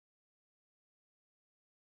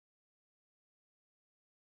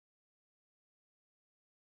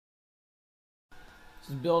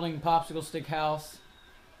is building popsicle stick house.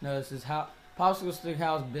 No, this is popsicle stick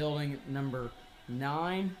house building number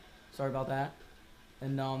 9. Sorry about that.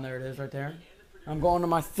 And there it is right there. I'm going to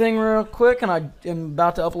my thing real quick, and I am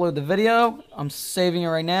about to upload the video. I'm saving it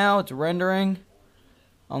right now. It's rendering.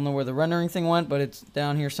 I don't know where the rendering thing went, but it's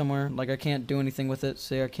down here somewhere. Like, I can't do anything with it.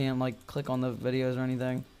 See, I can't, like, click on the videos or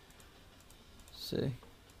anything. See.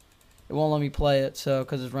 It won't let me play it, so,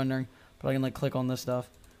 because it's rendering. But I can, like, click on this stuff.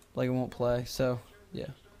 Like, it won't play, so, yeah.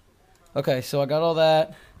 Okay, so I got all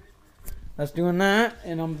that. That's doing that,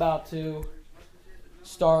 and I'm about to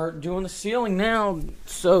start doing the ceiling now.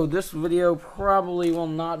 So this video probably will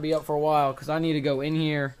not be up for a while because I need to go in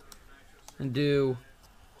here and do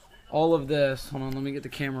all of this. Hold on, let me get the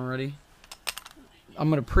camera ready. I'm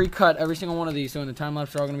going to pre-cut every single one of these, so in the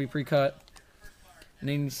time-lapse they're all going to be pre-cut. And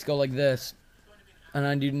then you just go like this. And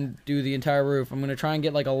I didn't do the entire roof. I'm going to try and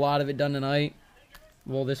get like a lot of it done tonight.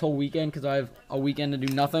 Well, this whole weekend, because I have a weekend to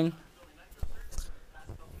do nothing.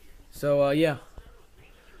 So, yeah.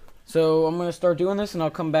 So, I'm going to start doing this, and I'll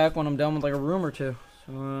come back when I'm done with, like, a room or two.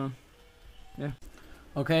 So, yeah.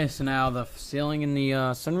 Okay, so now the ceiling in the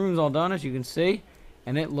sunroom's all done, as you can see.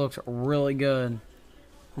 And it looks really good.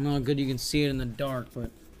 I don't know how good you can see it in the dark, but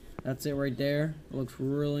that's it right there. It looks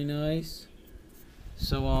really nice.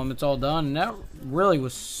 So, it's all done. And that really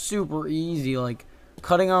was super easy. Like,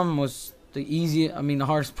 cutting them was the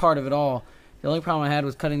hardest part of it all. The only problem I had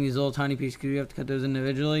was cutting these little tiny pieces, because you have to cut those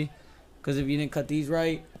individually. Because if you didn't cut these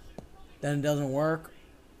right, then it doesn't work.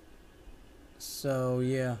 So,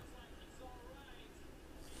 yeah.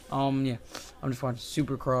 Yeah. I'm just watching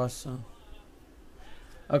Supercross, so.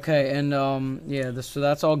 Okay, and, yeah, so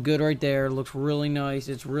that's all good right there. It looks really nice.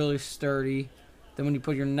 It's really sturdy. Then when you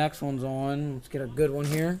put your next ones on, let's get a good one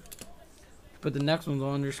here. Put the next ones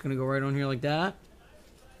on, you're just going to go right on here like that.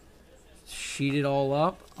 Sheet it all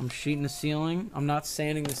up. I'm sheeting the ceiling. I'm not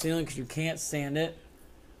sanding the ceiling because you can't sand it.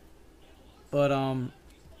 But,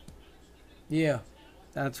 yeah,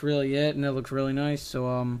 that's really it, and it looks really nice. So,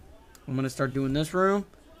 I'm going to start doing this room,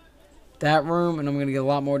 that room, and I'm going to get a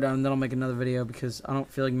lot more done, and then I'll make another video because I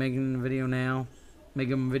don't feel like making a video now,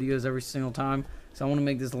 making videos every single time. So I want to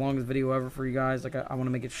make this the longest video ever for you guys. Like, I want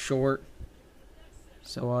to make it short.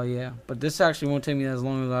 So, yeah. But this actually won't take me as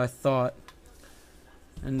long as I thought.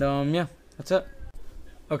 And, yeah, that's it.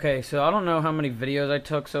 Okay, so I don't know how many videos I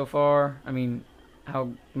took so far. I mean,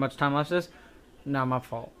 how much time lapse is. Not my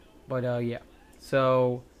fault. But, yeah.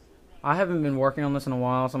 So, I haven't been working on this in a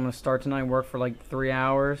while, so I'm going to start tonight and work for like 3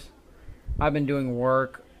 hours. I've been doing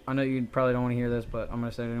work. I know you probably don't want to hear this, but I'm going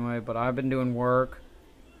to say it anyway. But I've been doing work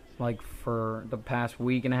like for the past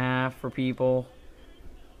week and a half for people.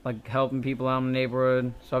 Like helping people out in the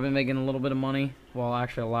neighborhood. So, I've been making a little bit of money. Well,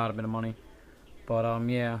 actually a lot of bit of money. But,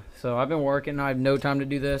 yeah. So, I've been working. I have no time to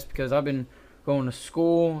do this because I've been going to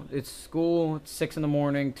school. It's 6 in the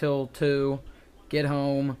morning till 2. Get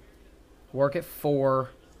home, work at 4,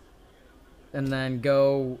 and then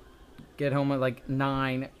go get home at like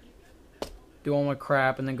 9, do all my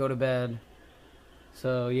crap, and then go to bed.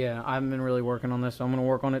 So, yeah, I haven't been really working on this, so I'm going to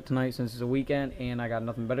work on it tonight since it's a weekend, and I got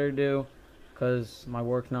nothing better to do because my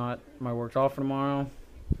work's off for tomorrow.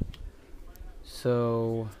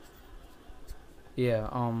 So, yeah,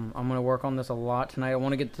 I'm going to work on this a lot tonight. I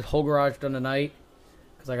want to get the whole garage done tonight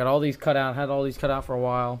because I got all these cut out, had all these cut out for a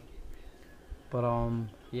while. But,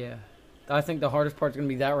 yeah. I think the hardest part's going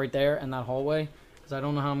to be that right there and that hallway. Because I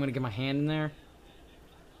don't know how I'm going to get my hand in there.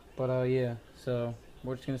 But, yeah. So,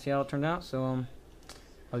 we're just going to see how it turned out. So,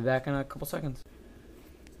 I'll be back in a couple seconds.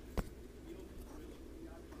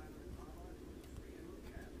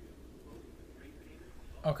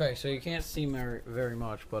 Okay, so you can't see very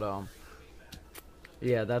much. But,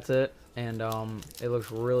 yeah, that's it. And, it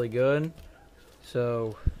looks really good.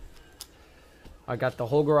 So, I got the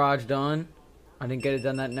whole garage done. I didn't get it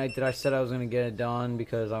done that night that I said I was going to get it done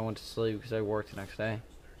because I went to sleep because I worked the next day.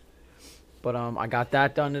 But I got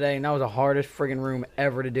that done today, and that was the hardest friggin' room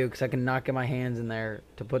ever to do because I could not get my hands in there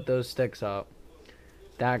to put those sticks up.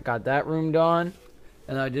 Got that room done,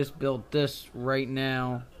 and I just built this right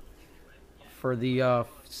now for the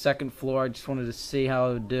second floor. I just wanted to see how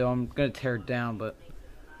it would do. I'm going to tear it down, but,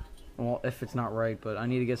 well, if it's not right, but I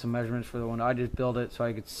need to get some measurements for the window. I just built it so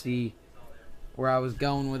I could see where I was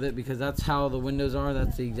going with it because that's how the windows are.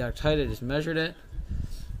 That's the exact height. I just measured it.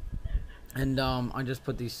 And I just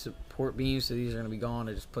put these support beams, so these are going to be gone.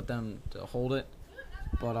 I just put them to hold it.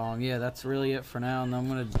 But, yeah, that's really it for now. And I'm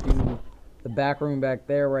going to do the back room back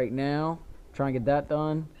there right now. Try and get that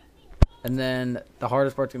done. And then the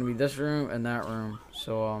hardest part's going to be this room and that room.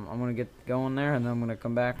 So I'm going to get going there, and then I'm going to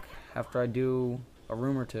come back after I do a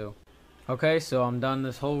room or two. Okay, so I'm done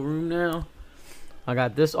this whole room now. I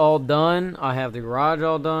got this all done. I have the garage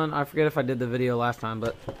all done. I forget if I did the video last time,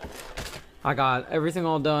 but I got everything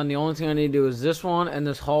all done. The only thing I need to do is this one and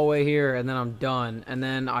this hallway here, and then I'm done. And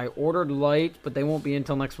then I ordered lights, but they won't be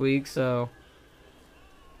until next week, so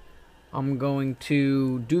I'm going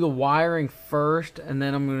to do the wiring first, and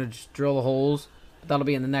then I'm going to just drill the holes. But that'll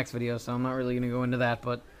be in the next video, so I'm not really going to go into that.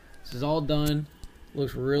 But this is all done.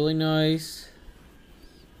 Looks really nice.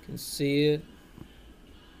 You can see it.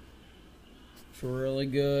 It's really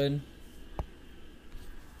good.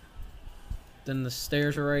 Then the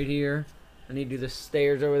stairs are right here. I need to do the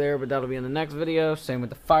stairs over there, but that'll be in the next video. Same with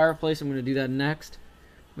the fireplace. I'm going to do that next.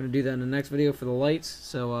 I'm going to do that in the next video for the lights.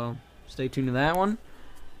 So stay tuned to that one.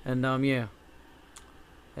 And yeah.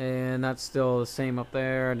 And that's still the same up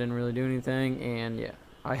there. I didn't really do anything. And yeah.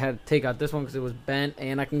 I had to take out this one because it was bent.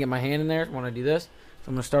 And I can get my hand in there when I do this. So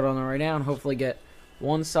I'm going to start on it right now and hopefully get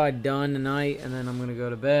one side done tonight, and then I'm going to go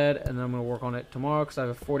to bed, and then I'm going to work on it tomorrow because I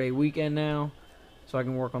have a 4-day weekend now, so I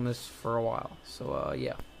can work on this for a while. So,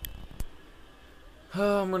 yeah.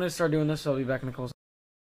 I'm going to start doing this, so I'll be back in a couple seconds.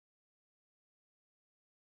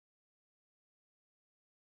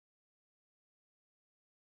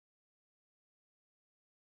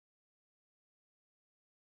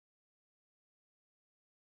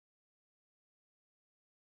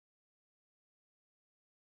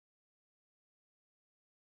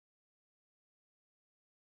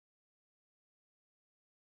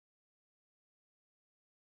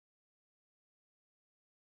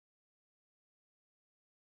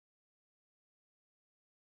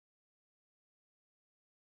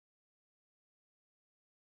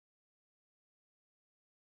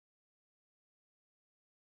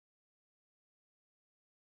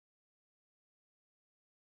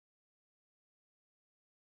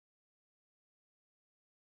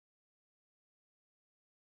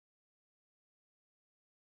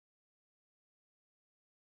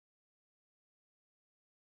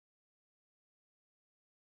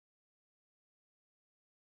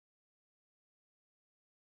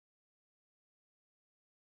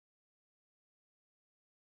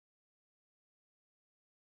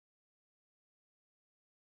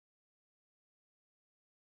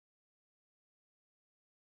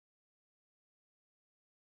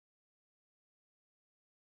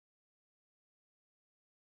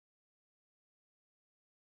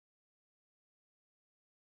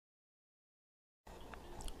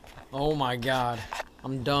 Oh my god,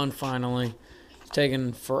 I'm done finally. It's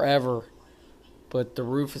taken forever, but the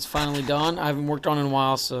roof is finally done. I haven't worked on it in a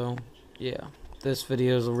while, so yeah, this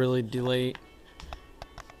video is really delayed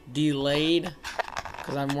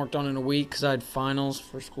because I haven't worked on it in a week because I had finals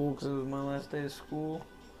for school because it was my last day of school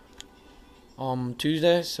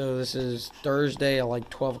Tuesday. So this is Thursday at like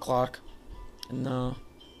 12 o'clock in the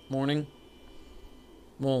morning.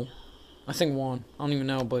 Well, I think 1. I don't even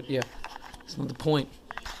know, but yeah, that's not the point.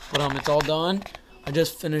 But it's all done. I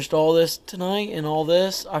just finished all this tonight and all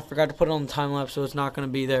this. I forgot to put it on the time lapse, so it's not going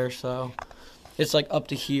to be there. So it's like up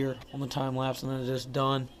to here on the time lapse, and then it's just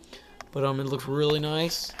done. But it looks really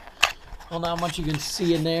nice. I don't know how much you can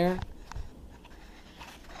see in there.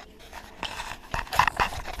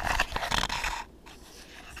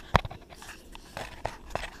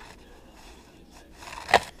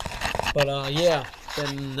 But yeah,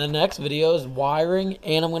 then the next video is wiring,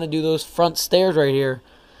 and I'm going to do those front stairs right here.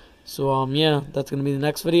 So, yeah, that's going to be the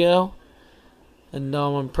next video. And,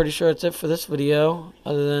 I'm pretty sure that's it for this video.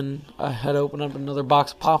 Other than I had to open up another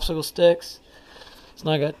box of popsicle sticks. So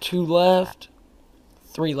now I got 2 left.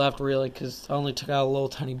 3 left, really, because I only took out a little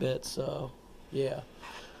tiny bit. So, yeah.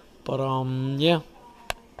 But, yeah.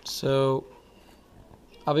 So,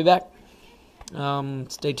 I'll be back.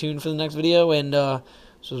 Stay tuned for the next video. And,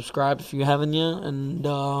 subscribe if you haven't yet. And,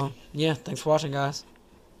 yeah, thanks for watching, guys.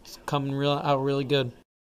 It's coming out really good.